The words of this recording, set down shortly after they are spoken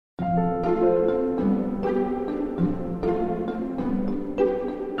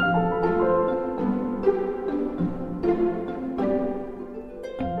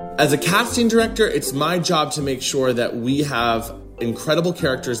As a casting director, it's my job to make sure that we have incredible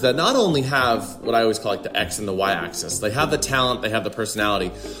characters that not only have what I always call like the X and the Y axis. They have the talent, they have the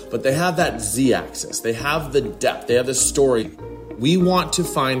personality, but they have that Z axis. They have the depth, they have the story. We want to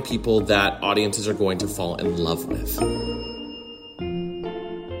find people that audiences are going to fall in love with.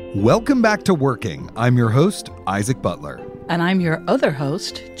 Welcome back to Working. I'm your host, Isaac Butler. And I'm your other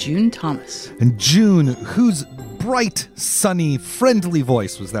host, June Thomas. And June, whose bright, sunny, friendly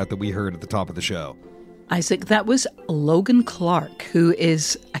voice was that we heard at the top of the show? Isaac, that was Logan Clark, who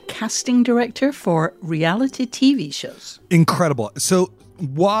is a casting director for reality TV shows. Incredible. So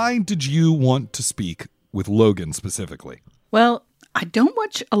why did you want to speak with Logan specifically? Well, I don't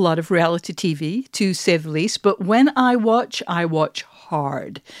watch a lot of reality TV, to say the least, but when I watch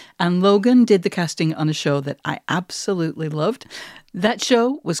hard. And Logan did the casting on a show that I absolutely loved. That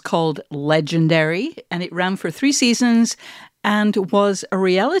show was called Legendary, and it ran for 3 seasons and was a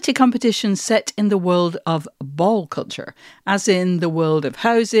reality competition set in the world of ball culture, as in the world of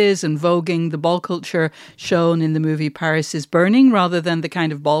houses and voguing, the ball culture shown in the movie Paris is Burning, rather than the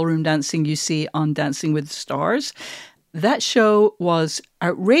kind of ballroom dancing you see on Dancing with the Stars. That show was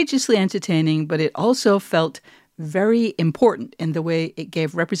outrageously entertaining, but it also felt very important in the way it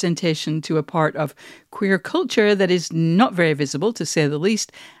gave representation to a part of queer culture that is not very visible, to say the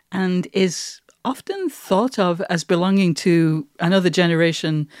least, and is often thought of as belonging to another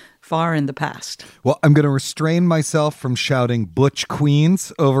generation far in the past. Well, I'm going to restrain myself from shouting Butch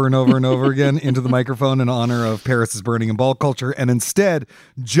Queens over and over and over again into the microphone in honor of Paris is Burning and ball culture, and instead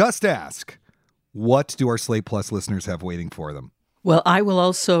just ask, what do our Slate Plus listeners have waiting for them? Well, I will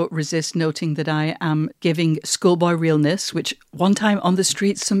also resist noting that I am giving Schoolboy Realness, which one time on the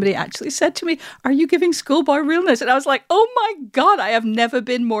street, somebody actually said to me, "Are you giving Schoolboy Realness?" And I was like, oh my God, I have never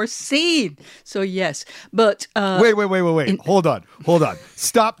been more seen. So yes, but... Wait. Hold on.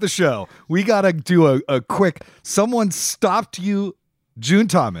 Stop the show. We got to do a quick... Someone stopped you, June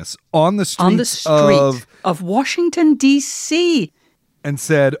Thomas, on the street of Washington, D.C. and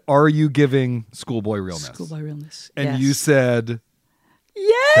said, "Are you giving Schoolboy Realness?" Schoolboy Realness, and yes. You said...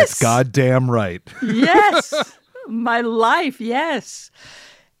 Yes. That's goddamn right. Yes. My life. Yes.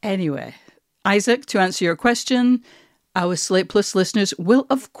 Anyway, Isaac, to answer your question, our Slate Plus listeners will,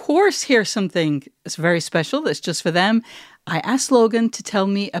 of course, hear something that's very special that's just for them. I asked Logan to tell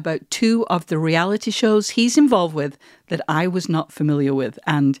me about 2 of the reality shows he's involved with that I was not familiar with.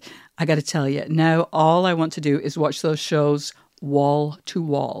 And I got to tell you, now all I want to do is watch those shows wall to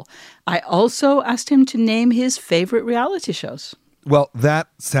wall. I also asked him to name his favorite reality shows. Well, that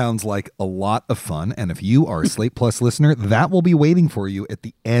sounds like a lot of fun. And if you are a Slate Plus listener, that will be waiting for you at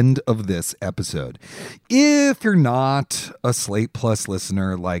the end of this episode. If you're not a Slate Plus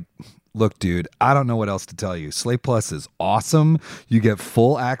listener, look, dude, I don't know what else to tell you. Slate Plus is awesome. You get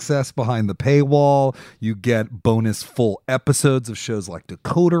full access behind the paywall. You get bonus full episodes of shows like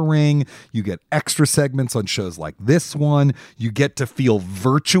Decoder Ring. You get extra segments on shows like this one. You get to feel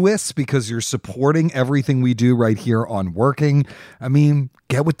virtuous because you're supporting everything we do right here on Working. I mean,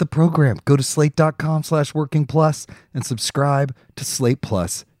 get with the program. Go to slate.com/working plus and subscribe to Slate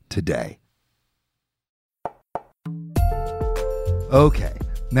Plus today. Okay.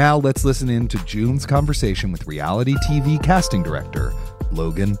 Now let's listen in to June's conversation with reality TV casting director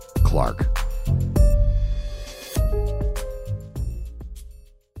Logan Clark.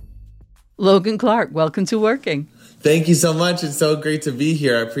 Logan Clark, welcome to Working. Thank you so much. It's so great to be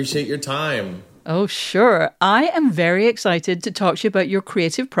here. I appreciate your time. Oh, sure. I am very excited to talk to you about your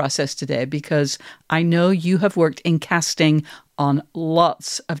creative process today because I know you have worked in casting on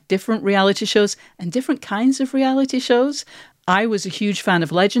lots of different reality shows and different kinds of reality shows. I was a huge fan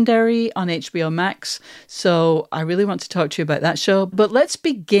of Legendary on HBO Max, so I really want to talk to you about that show. But let's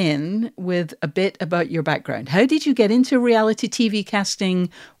begin with a bit about your background. How did you get into reality TV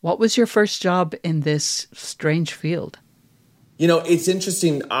casting? What was your first job in this strange field? You know, it's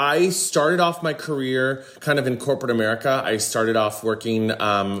interesting. I started off my career kind of in corporate America. I started off working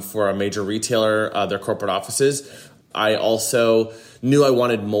for a major retailer, their corporate offices. I also knew I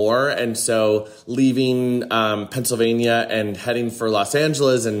wanted more. And so leaving Pennsylvania and heading for Los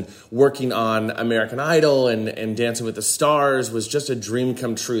Angeles and working on American Idol and Dancing with the Stars was just a dream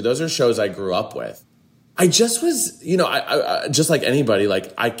come true. Those are shows I grew up with. I just was, I just like anybody,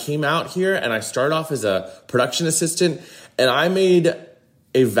 I came out here and I started off as a production assistant, and I made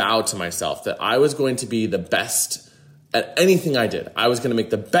a vow to myself that I was going to be the best at anything I did. I was going to make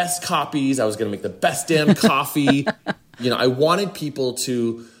the best copies. I was going to make the best damn coffee. I wanted people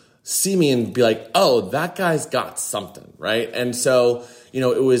to see me and be like, oh, that guy's got something, right? And so,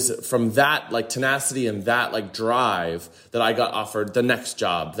 it was from that like tenacity and that like drive that I got offered the next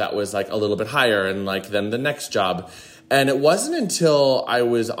job that was like a little bit higher, and like then the next job. And it wasn't until I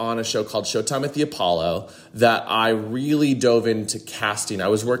was on a show called Showtime at the Apollo that I really dove into casting. I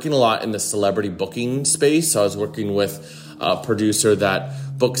was working a lot in the celebrity booking space. So I was working with a producer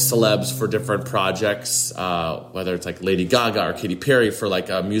that books celebs for different projects, whether it's like Lady Gaga or Katy Perry for like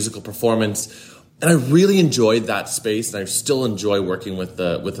a musical performance. And I really enjoyed that space, and I still enjoy working with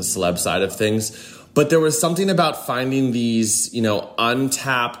the celeb side of things. But there was something about finding these,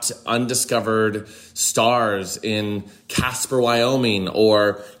 untapped, undiscovered stars in Casper, Wyoming,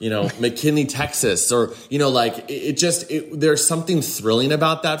 or, McKinney, Texas, or, there's something thrilling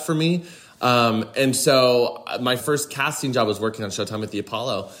about that for me. And so my first casting job was working on Showtime at the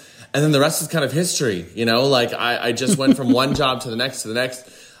Apollo. And then the rest is kind of history, I just went from one job to the next.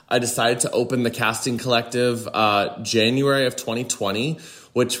 I decided to open the Casting Collective January of 2020,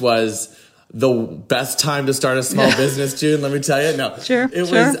 which was the best time to start a small business, June, let me tell you. No,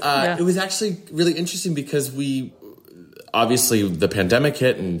 it was actually really interesting because obviously the pandemic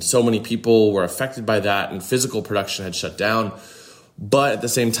hit and so many people were affected by that, and physical production had shut down. But at the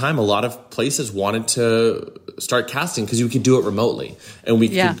same time, a lot of places wanted to start casting because you could do it remotely and we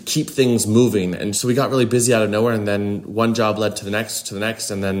could keep things moving. And so we got really busy out of nowhere, and then one job led to the next,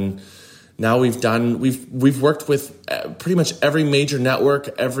 and then now we've worked with pretty much every major network,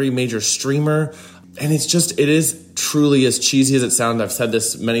 every major streamer. And it is truly, as cheesy as it sounds, I've said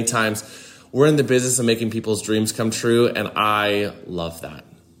this many times, we're in the business of making people's dreams come true. And I love that.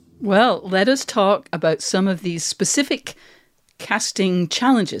 Well, let us talk about some of these specific casting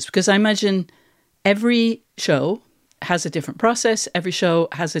challenges, because I imagine every show has a different process. Every show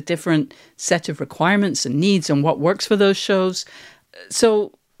has a different set of requirements and needs and what works for those shows.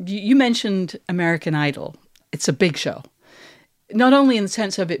 So you mentioned American Idol. It's a big show, not only in the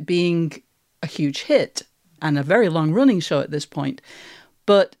sense of it being a huge hit and a very long-running show at this point,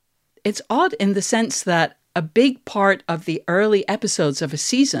 but it's odd in the sense that a big part of the early episodes of a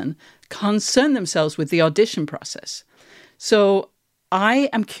season concern themselves with the audition process. So I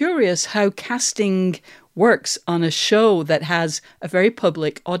am curious how casting works on a show that has a very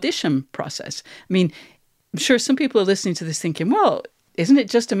public audition process. I mean, I'm sure some people are listening to this thinking, well, isn't it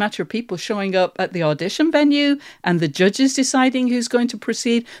just a matter of people showing up at the audition venue and the judges deciding who's going to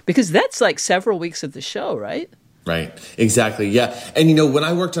proceed? Because that's like several weeks of the show, right? Right. Exactly. Yeah. And, when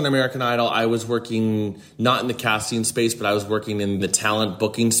I worked on American Idol, I was working not in the casting space, but I was working in the talent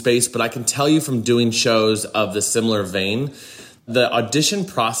booking space. But I can tell you from doing shows of the similar vein, the audition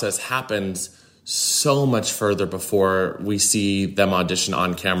process happens so much further before we see them audition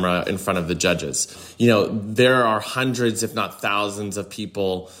on camera in front of the judges. There are hundreds, if not thousands, of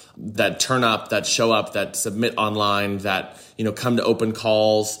people that turn up, that show up, that submit online, that, come to open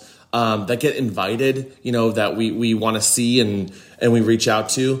calls, that get invited, that we want to see and we reach out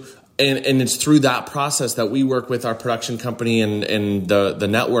to. And it's through that process that we work with our production company and the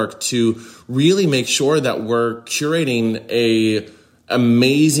network to really make sure that we're curating a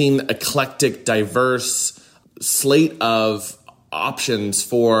amazing, eclectic, diverse slate of options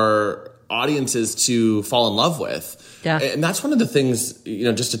for audiences to fall in love with. Yeah. And that's one of the things,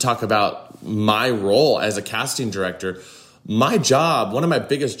 just to talk about my role as a casting director. My job, one of my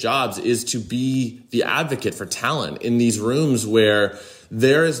biggest jobs, is to be the advocate for talent in these rooms where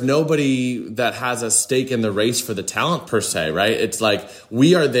there is nobody that has a stake in the race for the talent per se, right? It's like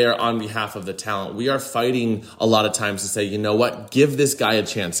we are there on behalf of the talent. We are fighting a lot of times to say, you know what, give this guy a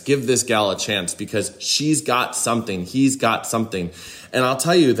chance, give this gal a chance because she's got something, he's got something. And I'll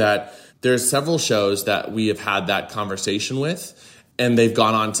tell you that there's several shows that we have had that conversation with, and they've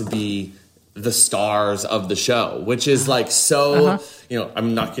gone on to be the stars of the show, which is like so,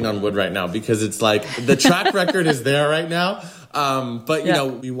 I'm knocking on wood right now because it's like the track record is there right now.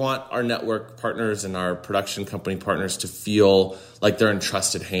 But we want our network partners and our production company partners to feel like they're in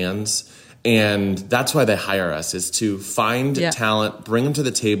trusted hands. And that's why they hire us, is to find talent, bring them to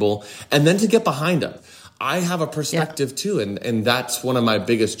the table, and then to get behind them. I have a perspective too. And that's one of my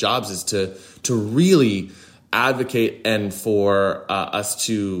biggest jobs, is to really advocate and for us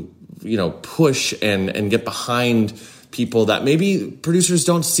to, push and get behind people that maybe producers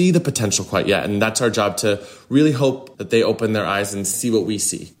don't see the potential quite yet. And that's our job, to really hope that they open their eyes and see what we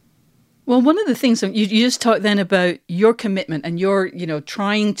see. Well, one of the things you just talked then about your commitment and your,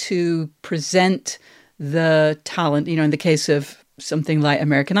 trying to present the talent, in the case of something like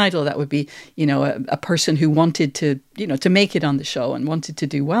American Idol, that would be, a person who wanted to, to make it on the show and wanted to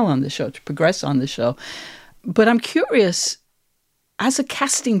do well on the show, to progress on the show. But I'm curious, as a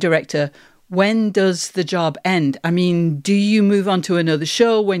casting director, when does the job end? I mean, do you move on to another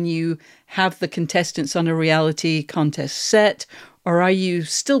show when you have the contestants on a reality contest set? Or are you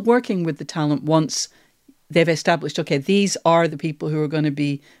still working with the talent once they've established, okay, these are the people who are going to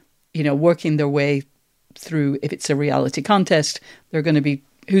be, working their way through, if it's a reality contest, they're going to be,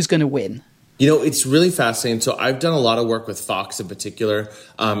 who's going to win? It's really fascinating. So I've done a lot of work with Fox in particular.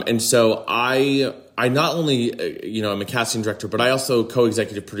 And so I not only, I'm a casting director, but I also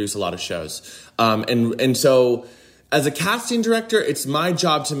co-executive produce a lot of shows. And so as a casting director, it's my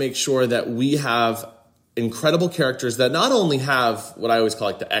job to make sure that we have incredible characters that not only have what I always call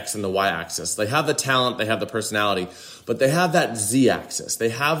like the X and the Y axis. They have the talent, they have the personality, but they have that Z axis. They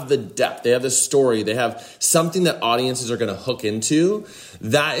have the depth, they have the story, they have something that audiences are going to hook into.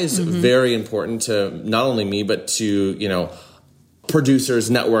 That is very important to not only me, but to, producers,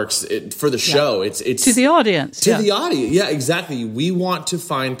 networks, for the show. It's to the audience. To the audience. Yeah, exactly. We want to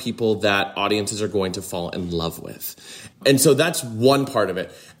find people that audiences are going to fall in love with. And so that's one part of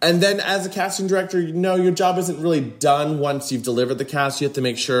it. And then as a casting director, your job isn't really done once you've delivered the cast. You have to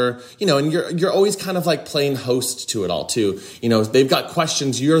make sure, and you're always kind of like playing host to it all too. They've got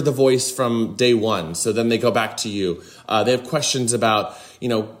questions. You're the voice from day one. So then they go back to you. They have questions about,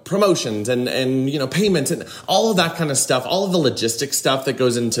 promotions and payments and all of that kind of stuff. All of the logistic stuff that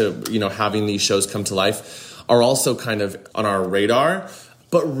goes into, having these shows come to life are also kind of on our radar.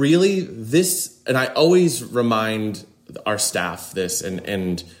 But really and I always remind our staff this,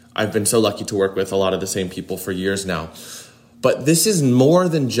 and I've been so lucky to work with a lot of the same people for years now. But this is more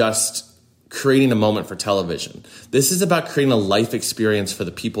than just creating a moment for television. This is about creating a life experience for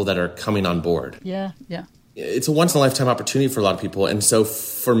the people that are coming on board. Yeah, yeah. It's a once-in-a-lifetime opportunity for a lot of people. And so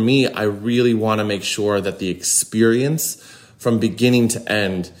for me, I really want to make sure that the experience from beginning to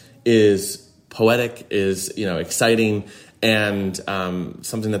end is poetic, is, exciting, and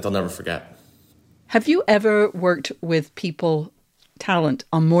something that they'll never forget. Have you ever worked with talent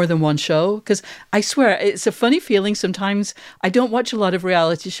on more than one show? Because I swear, it's a funny feeling sometimes. I don't watch a lot of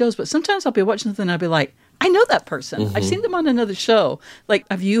reality shows, but sometimes I'll be watching something and I'll be like, I know that person. I've seen them on another show. Like,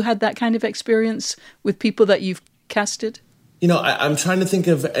 have you had that kind of experience with people that you've casted? I'm trying to think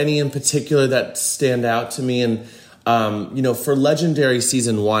of any in particular that stand out to me. And, for Legendary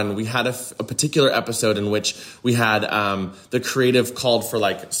Season 1, we had a particular episode in which we had the creative called for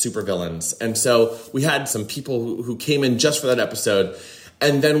like supervillains. And so we had some people who came in just for that episode.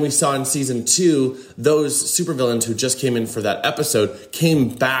 And then we saw in Season 2, those supervillains who just came in for that episode came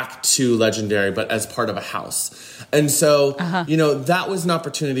back to Legendary, but as part of a house. And so, that was an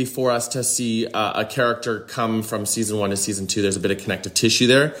opportunity for us to see a character come from Season 1 to Season 2. There's a bit of connective tissue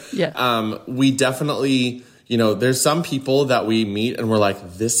there. Yeah. We definitely, there's some people that we meet and we're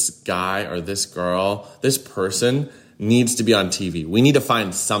like, this guy or this girl, this person needs to be on TV. We need to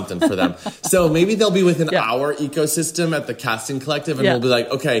find something for them. So maybe they'll be within our ecosystem at the Casting Collective, and we'll be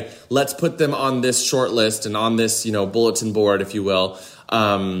like, okay, let's put them on this short list and on this, bulletin board, if you will,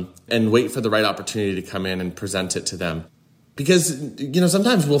 and wait for the right opportunity to come in and present it to them. Because,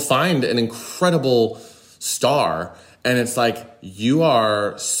 sometimes we'll find an incredible star and it's like, you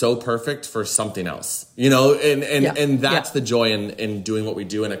are so perfect for something else, and that's the joy in doing what we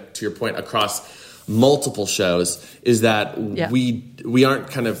do. And to your point, across multiple shows, is that we aren't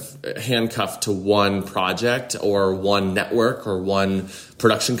kind of handcuffed to one project or one network or one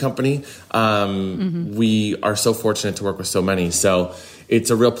production company. We are so fortunate to work with so many. So it's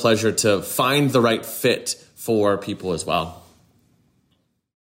a real pleasure to find the right fit for people as well.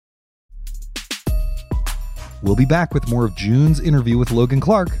 We'll be back with more of June's interview with Logan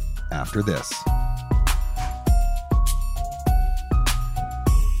Clark after this.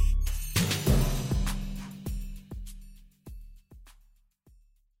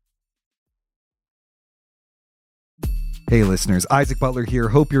 Hey listeners, Isaac Butler here.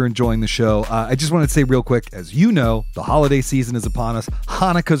 Hope you're enjoying the show. I just wanted to say real quick, as you know, the holiday season is upon us.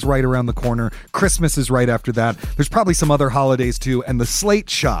 Hanukkah's right around the corner. Christmas is right after that. There's probably some other holidays too, and the Slate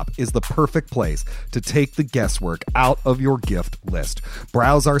Shop is the perfect place to take the guesswork out of your gift list.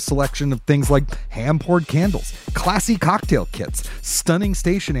 Browse our selection of things like hand-poured candles, classy cocktail kits, stunning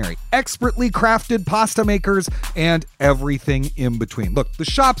stationery, expertly crafted pasta makers, and everything in between. Look, the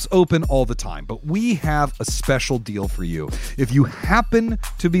shop's open all the time, but we have a special deal for you you. If you happen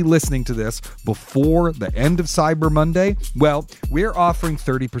to be listening to this before the end of Cyber Monday, well, we're offering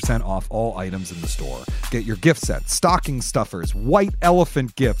 30% off all items in the store. Get your gift sets, stocking stuffers, white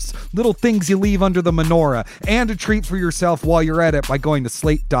elephant gifts, little things you leave under the menorah, and a treat for yourself while you're at it by going to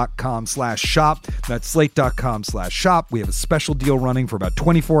slate.com/shop. That's slate.com/shop. We have a special deal running for about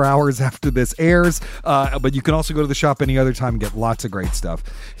 24 hours after this airs, but you can also go to the shop any other time and get lots of great stuff.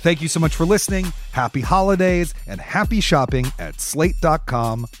 Thank you so much for listening. Happy holidays and happy shopping at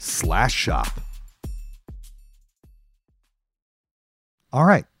slate.com/shop. All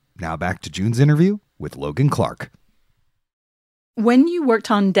right, now back to June's interview with Logan Clark. When you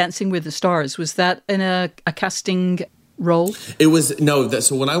worked on Dancing with the Stars, was that in a casting role? It was, no.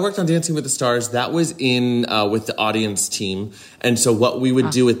 So when I worked on Dancing with the Stars, that was in with the audience team. And so what we would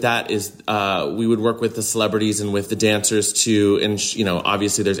do with that is we would work with the celebrities and with the dancers to, and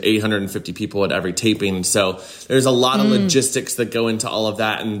obviously there's 850 people at every taping. So there's a lot of logistics that go into all of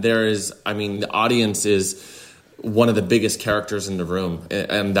that. And the audience is one of the biggest characters in the room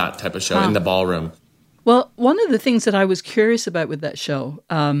and that type of show, in the ballroom. Well, one of the things that I was curious about with that show,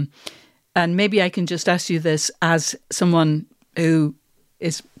 and maybe I can just ask you this as someone who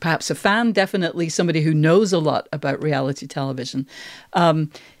is perhaps a fan, definitely somebody who knows a lot about reality television.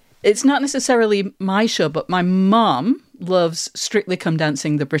 It's not necessarily my show, but my mom loves Strictly Come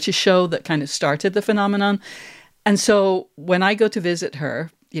Dancing, the British show that kind of started the phenomenon. And so when I go to visit her,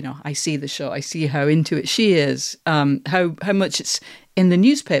 I see the show, I see how into it she is, how much it's in the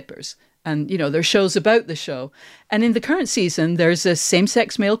newspapers. And, there are shows about the show. And in the current season, there's a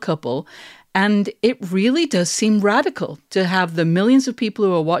same-sex male couple. And it really does seem radical to have the millions of people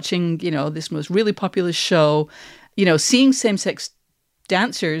who are watching, this most really popular show, seeing same-sex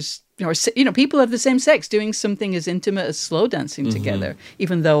dancers, or people of the same sex doing something as intimate as slow dancing together,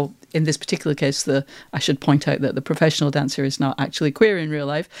 even though in this particular case, I should point out that the professional dancer is not actually queer in real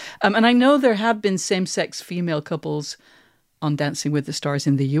life. And I know there have been same-sex female couples on Dancing with the Stars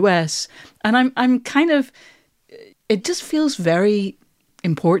in the US. And I'm kind of, it just feels very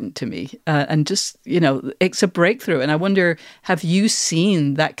important to me. And just, it's a breakthrough. And I wonder, have you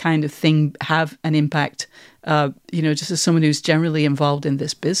seen that kind of thing have an impact, just as someone who's generally involved in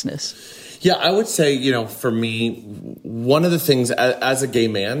this business? Yeah, I would say, for me, one of the things as a gay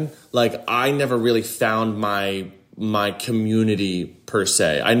man, I never really found my community per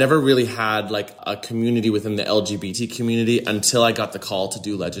se. I never really had a community within the LGBT community until I got the call to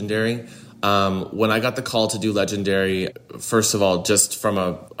do Legendary. When I got the call to do Legendary, first of all, just from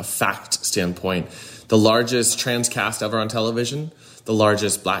a fact standpoint, the largest trans cast ever on television, the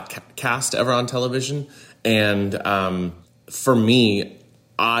largest black cast ever on television. And for me,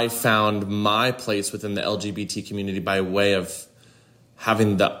 I found my place within the LGBT community by way of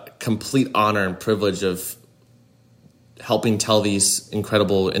having the complete honor and privilege of helping tell these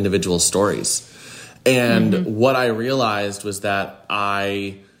incredible individual stories. And what I realized was that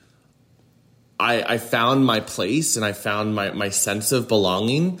I found my place and I found my sense of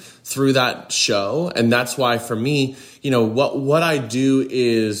belonging through that show. And that's why for me, what I do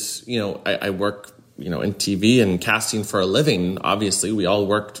is, I work, in TV and casting for a living. Obviously, we all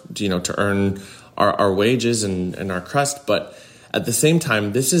work, to earn our wages and our crust. But at the same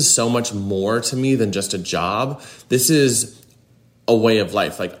time, this is so much more to me than just a job. This is a way of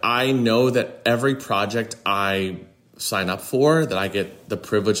life. I know that every project I sign up for, that I get the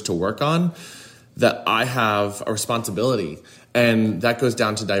privilege to work on, that I have a responsibility. And that goes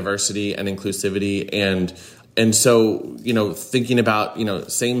down to diversity and inclusivity. And so, thinking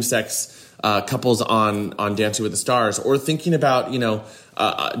about, same-sex couples on Dancing with the Stars, or thinking about,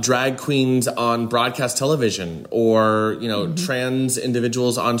 drag queens on broadcast television, or, trans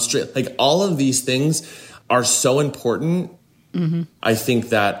individuals on street. All of these things are so important. I think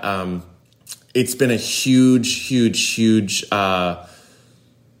that it's been a huge, huge, huge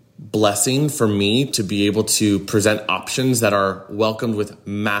blessing for me to be able to present options that are welcomed with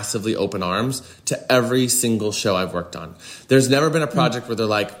massively open arms to every single show I've worked on. There's never been a project where they're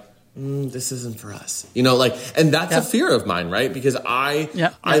like, this isn't for us, and that's a fear of mine, right? Because I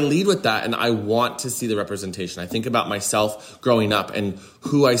lead with that, and I want to see the representation. I think about myself growing up and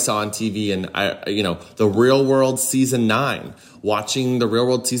who I saw on TV, and the Real World season 9, watching the Real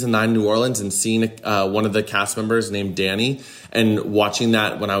World season 9 New Orleans and seeing one of the cast members named Danny, and watching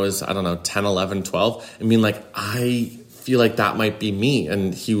that when I was, 10, 11, 12, and being like, I feel like that might be me.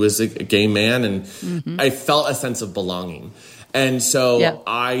 And he was a gay man, and I felt a sense of belonging. And so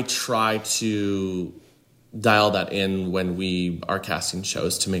I try to dial that in when we are casting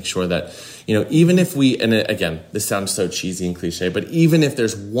shows to make sure that, even if we, and again, this sounds so cheesy and cliche, but even if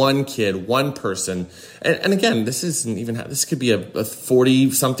there's one kid, one person, and again, this could be a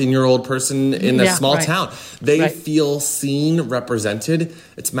 40-something-year-old person in a small town. They feel seen, represented.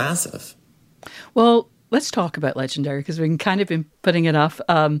 It's massive. Well, let's talk about Legendary, because we've kind of been putting it off.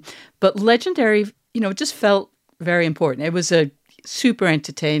 But Legendary, just felt very important. It was a super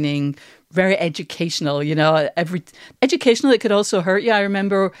entertaining, very educational, educational. It could also hurt you. I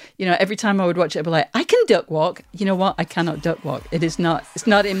remember, every time I would watch it, I'd be like, I can duck walk. You know what? I cannot duck walk. It's not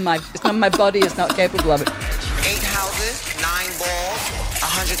my body is not capable of it. 8 houses, 9 balls,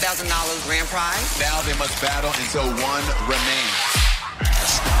 $100,000 grand prize. Now they must battle until one remains.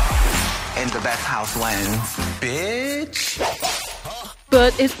 And the best house wins, bitch.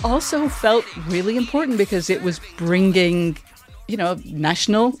 But it also felt really important because it was bringing,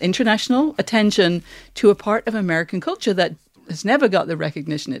 national, international attention to a part of American culture that has never got the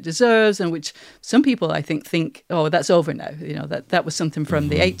recognition it deserves, and which some people, I think, oh, that's over now. That was something from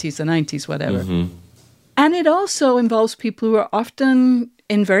the 80s, the 90s, whatever. Mm-hmm. And it also involves people who are often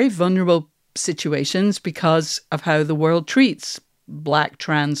in very vulnerable situations because of how the world treats Black,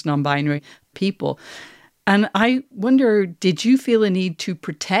 trans, non-binary people. And I wonder, did you feel a need to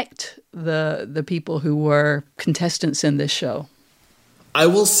protect the people who were contestants in this show? I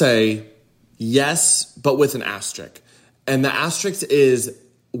will say yes, but with an asterisk. And the asterisk is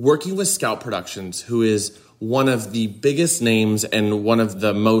working with Scout Productions, who is one of the biggest names and one of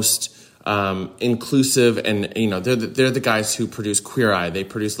the most inclusive, and they're the guys who produce Queer Eye, they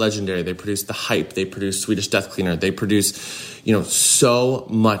produce Legendary, they produce The Hype, they produce Swedish Death Cleaner, they produce so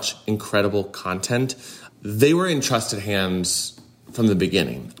much incredible content. They were in trusted hands from the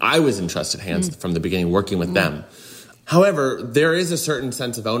beginning. I was in trusted hands from the beginning, working with them. However, there is a certain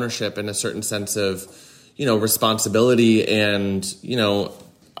sense of ownership and a certain sense of, responsibility, and,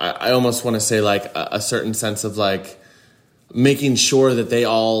 I almost want to say like a certain sense of like making sure that they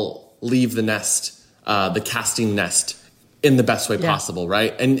all leave the nest, the casting nest, in the best way possible,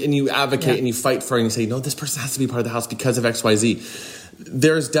 right? And you advocate and you fight for it and you say, no, this person has to be part of the house because of XYZ.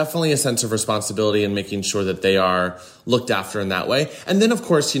 There's definitely a sense of responsibility in making sure that they are looked after in that way. And then, of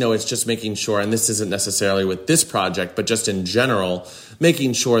course, it's just making sure, and this isn't necessarily with this project, but just in general,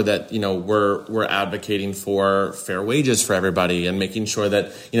 making sure that, we're advocating for fair wages for everybody, and making sure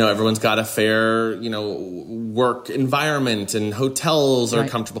that, everyone's got a fair, work environment, and hotels are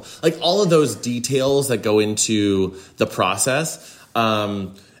comfortable. Like all of those details that go into the process,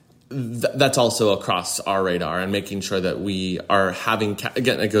 that's also across our radar, and making sure that we are having,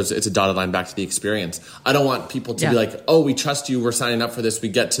 again, it's a dotted line back to the experience. I don't want people to be like, oh, we trust you, we're signing up for this. We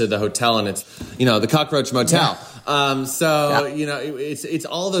get to the hotel and it's, the Cockroach Motel. It's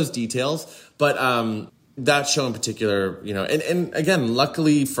all those details, but, that show in particular, and again,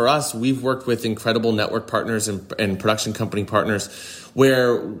 luckily for us, we've worked with incredible network partners and production company partners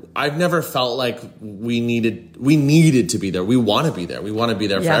where I've never felt like we needed to be there. We want to be there. We want to be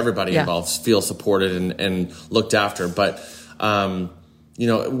there for everybody involved, feel supported and looked after. But,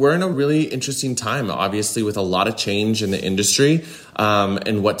 we're in a really interesting time, obviously, with a lot of change in the industry,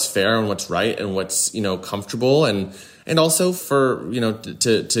 and what's fair and what's right and what's, comfortable, and also for,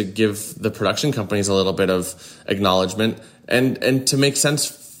 to give the production companies a little bit of acknowledgement and to make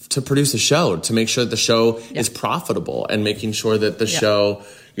sense to produce a show, to make sure that the show is profitable, and making sure that the show,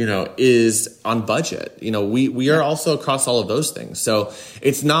 is on budget. We are also across all of those things. So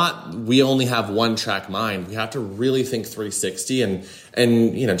it's not, we only have one track mind. We have to really think 360 and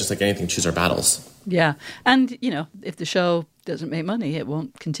just like anything, choose our battles. Yeah. And, if the show doesn't make money, it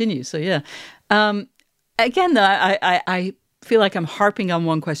won't continue. So, again, though, I feel like I'm harping on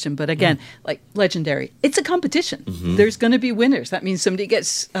one question, but again, like Legendary, it's a competition. Mm-hmm. There's going to be winners. That means somebody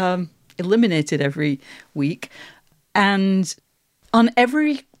gets eliminated every week. And on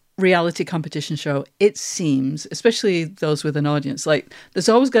every reality competition show, it seems, especially those with an audience, like there's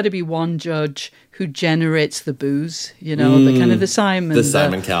always got to be one judge who generates the booze, the kind of the Simon. The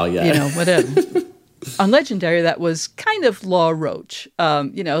Simon Cowell, whatever. On Legendary, that was kind of Law Roach,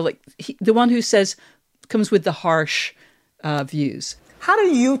 the one who comes with the harsh views. How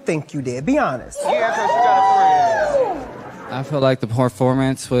do you think you did? Be honest. I feel like the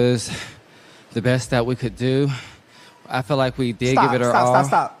performance was the best that we could do. I feel like we did give it our all.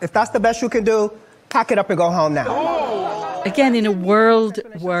 Stop. If that's the best you can do, pack it up and go home now. Again, in a world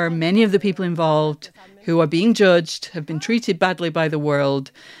where many of the people involved who are being judged have been treated badly by the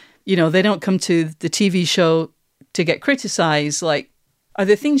world, they don't come to the TV show to get criticized. Like, are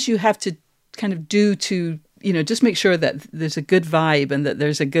there things you have to kind of do to, just make sure that there's a good vibe and that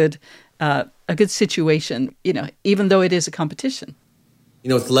there's a good a good situation, even though it is a competition.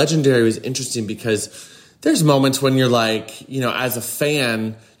 With Legendary, it was interesting because there's moments when you're like, as a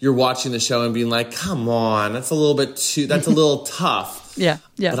fan, you're watching the show and being like, come on, that's a little tough. Yeah.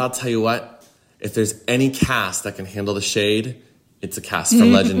 But I'll tell you what, if there's any cast that can handle the shade, it's a cast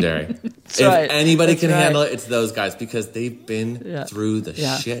from Legendary. If anybody can handle it, it's those guys, because they've been through the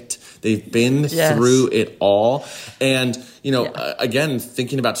shit. They've been through it all. And, again,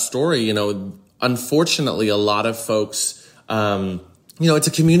 thinking about story, unfortunately, a lot of folks, it's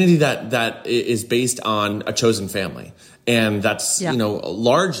a community that is based on a chosen family. And that's,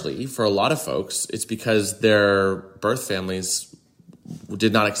 largely for a lot of folks, it's because their birth families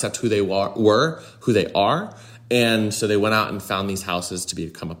did not accept who they were, who they are. And so they went out and found these houses to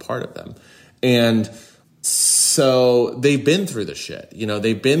become a part of them. And so they've been through the shit.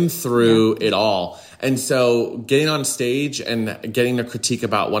 They've been through it all. And so getting on stage and getting a critique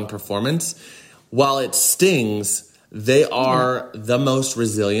about one performance, while it stings, they are the most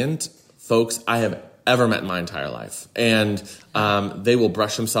resilient folks I have ever met in my entire life. And they will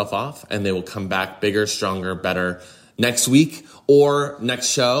brush themselves off and they will come back bigger, stronger, better next week or next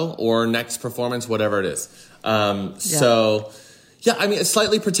show or next performance, whatever it is. So, it's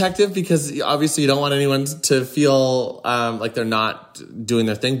slightly protective because obviously you don't want anyone to feel like they're not doing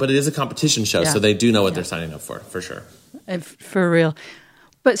their thing, but it is a competition show, so they do know what they're signing up for sure. For real.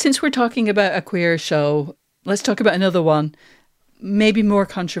 But since we're talking about a queer show, let's talk about another one, maybe more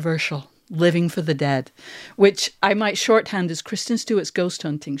controversial, Living for the Dead, which I might shorthand as Kristen Stewart's ghost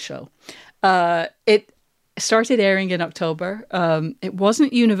hunting show. It started airing in October. It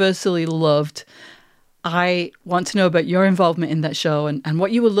wasn't universally loved. I want to know about your involvement in that show and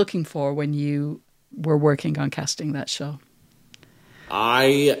what you were looking for when you were working on casting that show.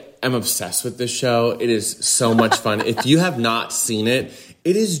 I am obsessed with this show. It is so much fun. If you have not seen it,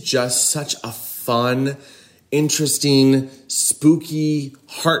 it is just such a fun, interesting, spooky,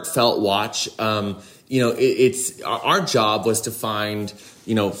 heartfelt watch. It's our job was to find,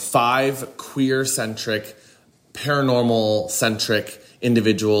 5 queer-centric, paranormal-centric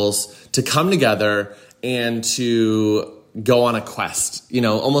individuals to come together and to go on a quest,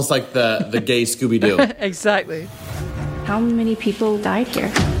 almost like the gay Scooby-Doo. Exactly. How many people died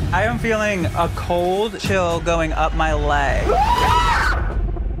here? I am feeling a cold chill going up my leg.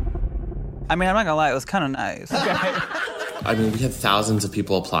 I'm not gonna lie, it was kind of nice. We had thousands of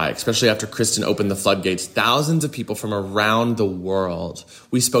people apply, especially after Kristen opened the floodgates. Thousands of people from around the world.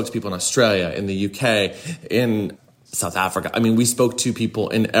 We spoke to people in Australia, in the UK, in South Africa. We spoke to people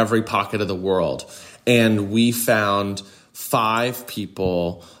in every pocket of the world. And we found 5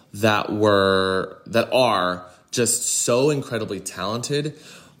 people that are just so incredibly talented.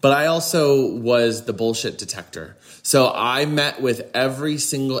 But I also was the bullshit detector. So I met with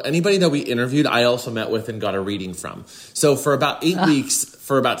anybody that we interviewed, I also met with and got a reading from. So for about 8 weeks,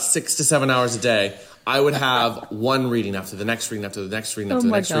 for about 6 to 7 hours a day, I would have one reading after the next reading, after the next reading, after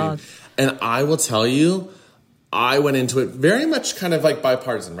the next reading. And I will tell you, I went into it very much kind of like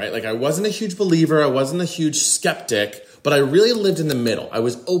bipartisan, right? Like I wasn't a huge believer. I wasn't a huge skeptic, but I really lived in the middle. I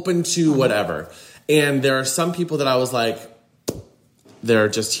was open to whatever. And there are some people that I was like, they're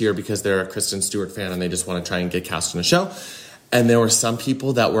just here because they're a Kristen Stewart fan and they just want to try and get cast in a show. And there were some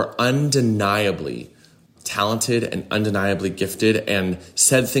people that were undeniably talented and undeniably gifted and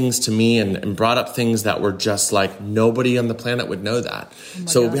said things to me and brought up things that were just like nobody on the planet would know that.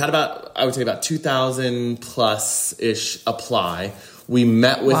 So we had about 2,000 plus-ish apply. We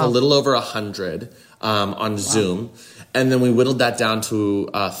met with a little over 100 on Zoom. And then we whittled that down to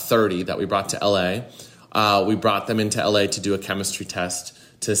 30 that we brought to LA. We brought them into LA to do a chemistry test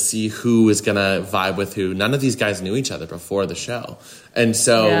to see who is going to vibe with who. None of these guys knew each other before the show. And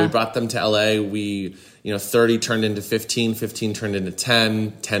so we brought them to LA. 30 turned into 15, 15 turned into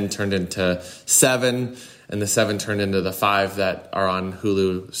 10, 10 turned into 7, and the 7 turned into the 5 that are on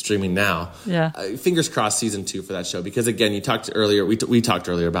Hulu streaming now. Yeah. Fingers crossed season 2 for that show, because again, we talked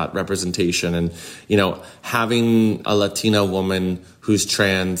earlier about representation and, having a Latina woman who's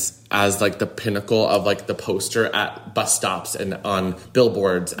trans as like the pinnacle of like the poster at bus stops and on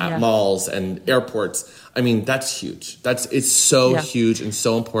billboards at malls and airports. That's huge. It's so huge and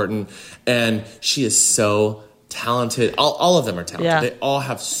so important. And she is so talented. All of them are talented. Yeah. They all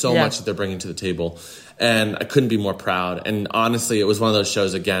have so much that they're bringing to the table. And I couldn't be more proud. And honestly, it was one of those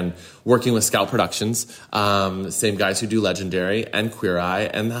shows, again, working with Scout Productions, same guys who do Legendary and Queer Eye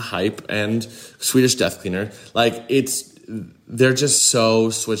and The Hype and Swedish Death Cleaner. They're just so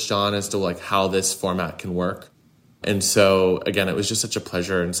switched on as to like how this format can work. And so, again, it was just such a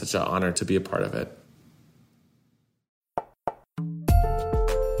pleasure and such an honor to be a part of it.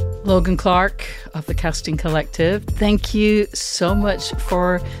 Logan Clark of the Casting Collective, thank you so much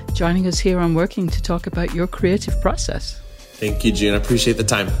for joining us here on Working to talk about your creative process. Thank you, June. I appreciate the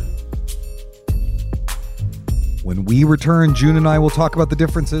time. When we return, June and I will talk about the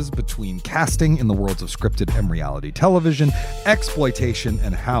differences between casting in the worlds of scripted and reality television, exploitation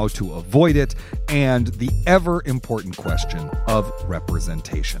and how to avoid it, and the ever important question of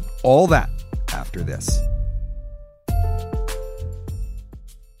representation. All that after this.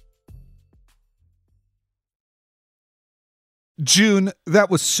 June, that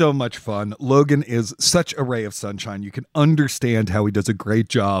was so much fun. Logan is such a ray of sunshine. You can understand how he does a great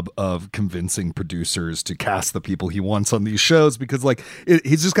job of convincing producers to cast the people he wants on these shows because,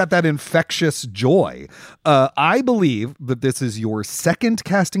 he's just got that infectious joy. I believe that this is your second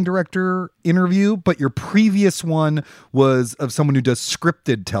casting director interview, but your previous one was of someone who does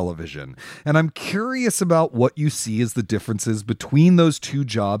scripted television. And I'm curious about what you see as the differences between those two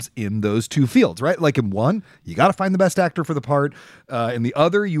jobs in those two fields, right? Like in one, you got to find the best actor for the part. In the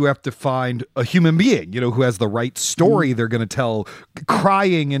other, you have to find a human being, who has the right story they're going to tell,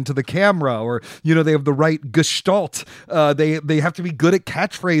 crying into the camera, or, they have the right gestalt. They have to be good at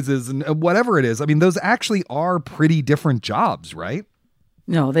catchphrases and whatever it is. I mean, those actually are pretty different jobs, right?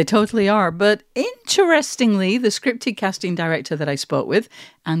 No, they totally are. But interestingly, the scripted casting director that I spoke with,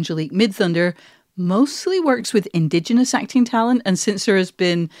 Angelique Midthunder, mostly works with Indigenous acting talent. And since there has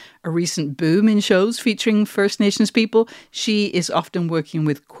been a recent boom in shows featuring First Nations people, she is often working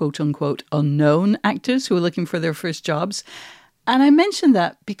with quote-unquote unknown actors who are looking for their first jobs. And I mention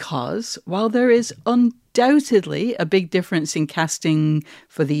that because while there is undoubtedly a big difference in casting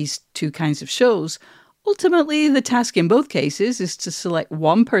for these two kinds of shows, ultimately the task in both cases is to select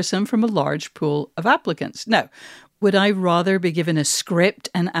one person from a large pool of applicants. Now, would I rather be given a script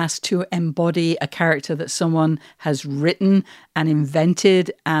and asked to embody a character that someone has written and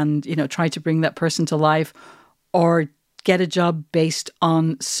invented and, try to bring that person to life, or get a job based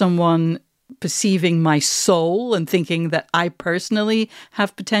on someone perceiving my soul and thinking that I personally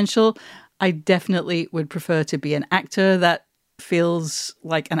have potential? I definitely would prefer to be an actor. That feels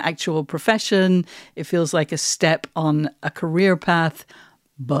like an actual profession. It feels like a step on a career path.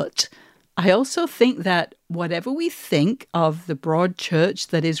 But I also think that whatever we think of the broad church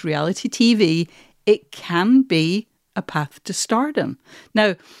that is reality TV, it can be a path to stardom.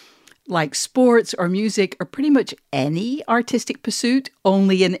 Now, like sports or music or pretty much any artistic pursuit,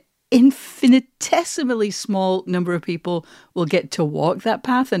 only an infinitesimally small number of people will get to walk that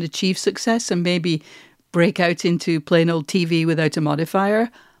path and achieve success and maybe break out into plain old TV without a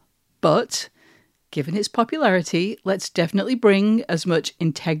modifier. But given its popularity, let's definitely bring as much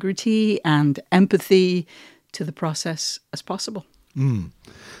integrity and empathy to the process as possible.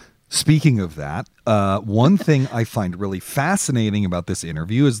 Speaking of that, one thing I find really fascinating about this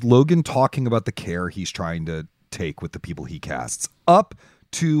interview is Logan talking about the care he's trying to take with the people he casts up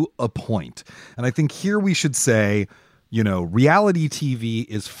to a point. And I think here we should say, reality TV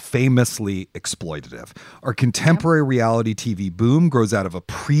is famously exploitative. Our contemporary reality TV boom grows out of a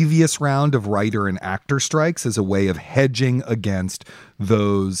previous round of writer and actor strikes as a way of hedging against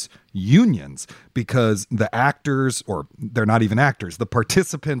those unions, because the actors, or they're not even actors, the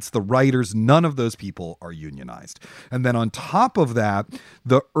participants, the writers, none of those people are unionized. And then on top of that,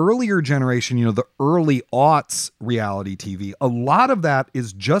 the earlier generation, the early aughts reality TV, a lot of that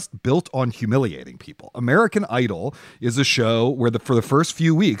is just built on humiliating people. American Idol is a show where for the first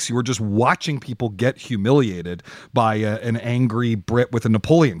few weeks, you were just watching people get humiliated by an angry Brit with a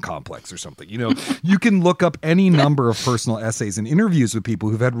Napoleon complex or something. You can look up any number of personal essays and interviews with people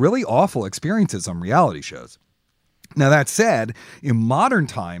who've had really awful experiences on reality shows. Now, that said, in modern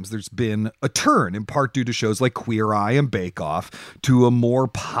times, there's been a turn, in part due to shows like Queer Eye and Bake Off, to a more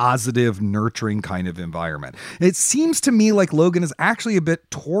positive, nurturing kind of environment. It seems to me like Logan is actually a bit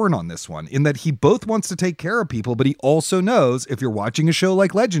torn on this one, in that he both wants to take care of people, but he also knows if you're watching a show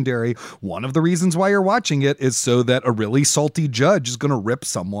like Legendary, one of the reasons why you're watching it is so that a really salty judge is going to rip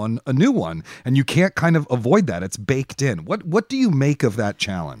someone a new one. And you can't kind of avoid that. It's baked in. What do you make of that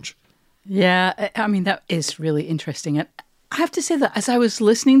challenge? Yeah, I mean, that is really interesting. And I have to say that as I was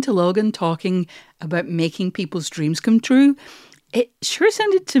listening to Logan talking about making people's dreams come true, it sure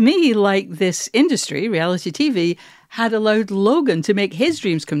sounded to me like this industry, reality TV, had allowed Logan to make his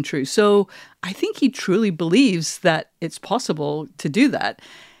dreams come true. So I think he truly believes that it's possible to do that.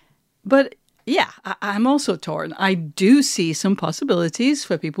 But yeah, I'm also torn. I do see some possibilities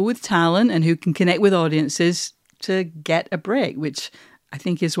for people with talent and who can connect with audiences to get a break, which I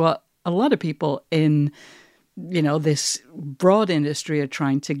think is what a lot of people in this broad industry are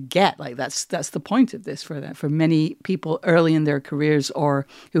trying to get. Like that's the point of this for many people early in their careers or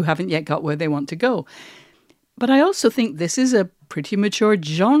who haven't yet got where they want to go. But I also think this is a pretty mature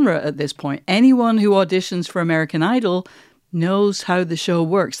genre at this point. Anyone who auditions for American Idol knows how the show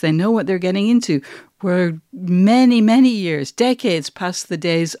works. They know what they're getting into. We're many, many years, decades past the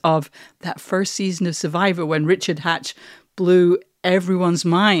days of that first season of Survivor when Richard Hatch blew everyone's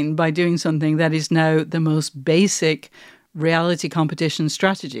mind by doing something that is now the most basic reality competition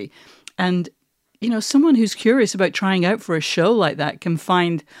strategy. And, someone who's curious about trying out for a show like that can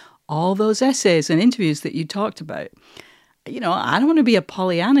find all those essays and interviews that you talked about. I don't want to be a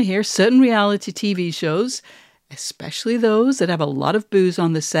Pollyanna here. Certain reality TV shows, especially those that have a lot of booze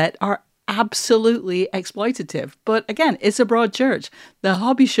on the set, are absolutely exploitative. But again, it's a broad church. The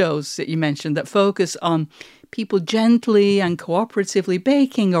hobby shows that you mentioned that focus on people gently and cooperatively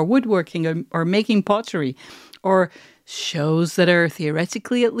baking or woodworking or making pottery, or shows that are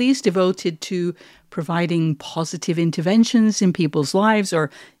theoretically at least devoted to providing positive interventions in people's lives or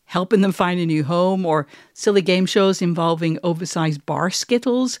helping them find a new home, or silly game shows involving oversized bar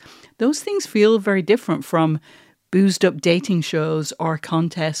skittles. Those things feel very different from boozed up dating shows or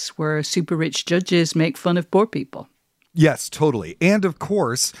contests where super rich judges make fun of poor people. Yes, totally. And of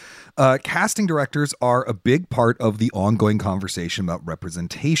course, casting directors are a big part of the ongoing conversation about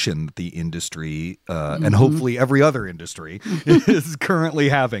representation that the industry and hopefully every other industry is currently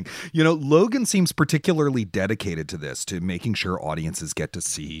having. Logan seems particularly dedicated to this, to making sure audiences get to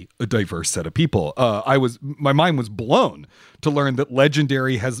see a diverse set of people. My mind was blown to learn that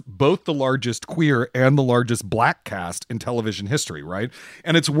Legendary has both the largest queer and the largest black cast in television history, right?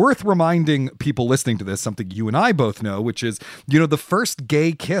 And it's worth reminding people listening to this something you and I both know, which is, the first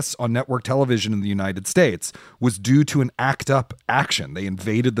gay kiss on network television in the United States was due to an ACT UP action. They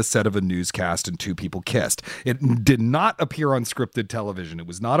invaded the set of a newscast and two people kissed. It did not appear on scripted television. It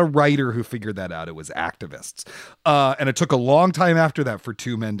was not a writer who figured that out. It was activists. And it took a long time after that for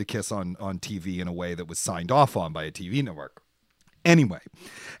two men to kiss on TV in a way that was signed off on by a TV network. Anyway,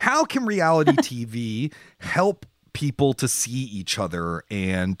 how can reality TV help people to see each other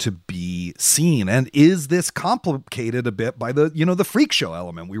and to be seen? And is this complicated a bit by the freak show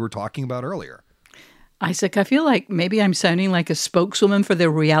element we were talking about earlier? Isaac, I feel like maybe I'm sounding like a spokeswoman for the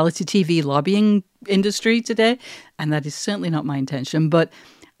reality TV lobbying industry today, and that is certainly not my intention. But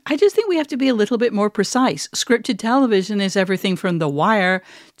I just think we have to be a little bit more precise. Scripted television is everything from The Wire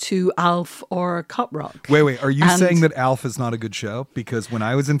to ALF or Cop Rock. Wait, are you saying that ALF is not a good show? Because when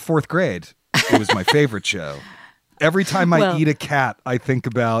I was in fourth grade, it was my favorite show. Every time I eat a cat, I think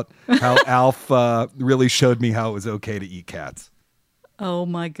about how ALF really showed me how it was okay to eat cats. Oh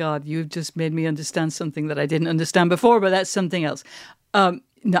my God, you've just made me understand something that I didn't understand before, but that's something else.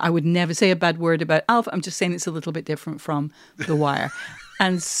 No, I would never say a bad word about ALF. I'm just saying it's a little bit different from The Wire.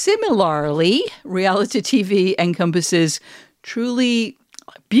 And similarly, reality TV encompasses truly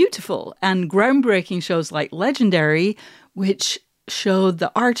beautiful and groundbreaking shows like Legendary, which showed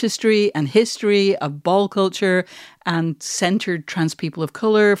the artistry and history of ball culture and centered trans people of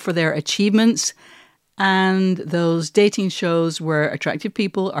color for their achievements. And those dating shows where attractive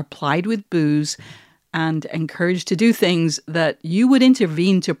people are plied with booze and encouraged to do things that you would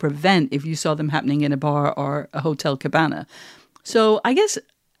intervene to prevent if you saw them happening in a bar or a hotel cabana. So I guess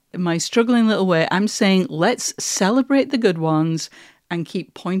in my struggling little way, I'm saying let's celebrate the good ones and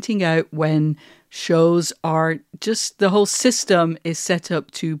keep pointing out when shows are just, the whole system is set up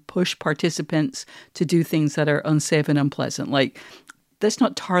to push participants to do things that are unsafe and unpleasant. Like, let's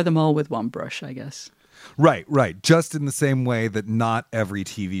not tar them all with one brush, I guess. Right. Just in the same way that not every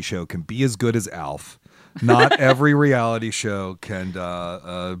TV show can be as good as ALF. Not every reality show can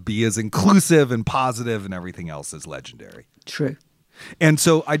be as inclusive and positive and everything else as Legendary. True. And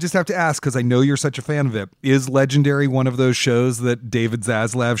so I just have to ask, because I know you're such a fan of it, is Legendary one of those shows that David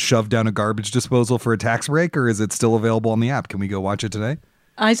Zaslav shoved down a garbage disposal for a tax break, or is it still available on the app? Can we go watch it today?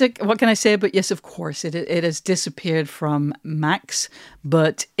 Isaac, what can I say? But yes, of course, it has disappeared from Max,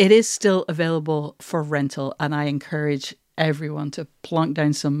 but it is still available for rental, and I encourage everyone to plonk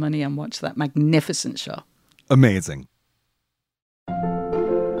down some money and watch that magnificent show. Amazing.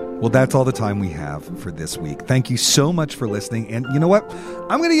 Well, that's all the time we have for this week. Thank you so much for listening. And you know what?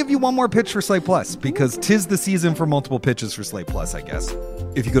 I'm going to give you one more pitch for Slate Plus, because 'tis the season for multiple pitches for Slate Plus, I guess.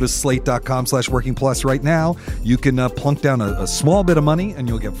 If you go to slate.com/workingplus right now, you can plunk down a small bit of money and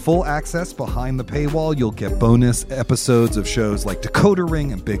you'll get full access behind the paywall. You'll get bonus episodes of shows like Decoder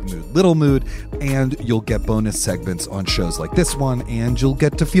Ring and Big Mood, Little Mood, and you'll get bonus segments on shows like this one, and you'll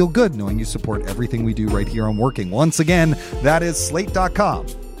get to feel good knowing you support everything we do right here on Working. Once again, that is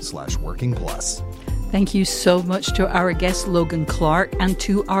slate.com/workingplus. Thank you so much to our guest Logan Clark and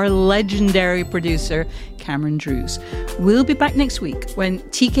to our legendary producer Cameron Drews. We'll be back next week when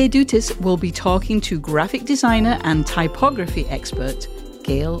TK Dutis will be talking to graphic designer and typography expert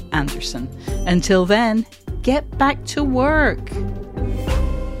Gail Anderson. Until then, get back to work.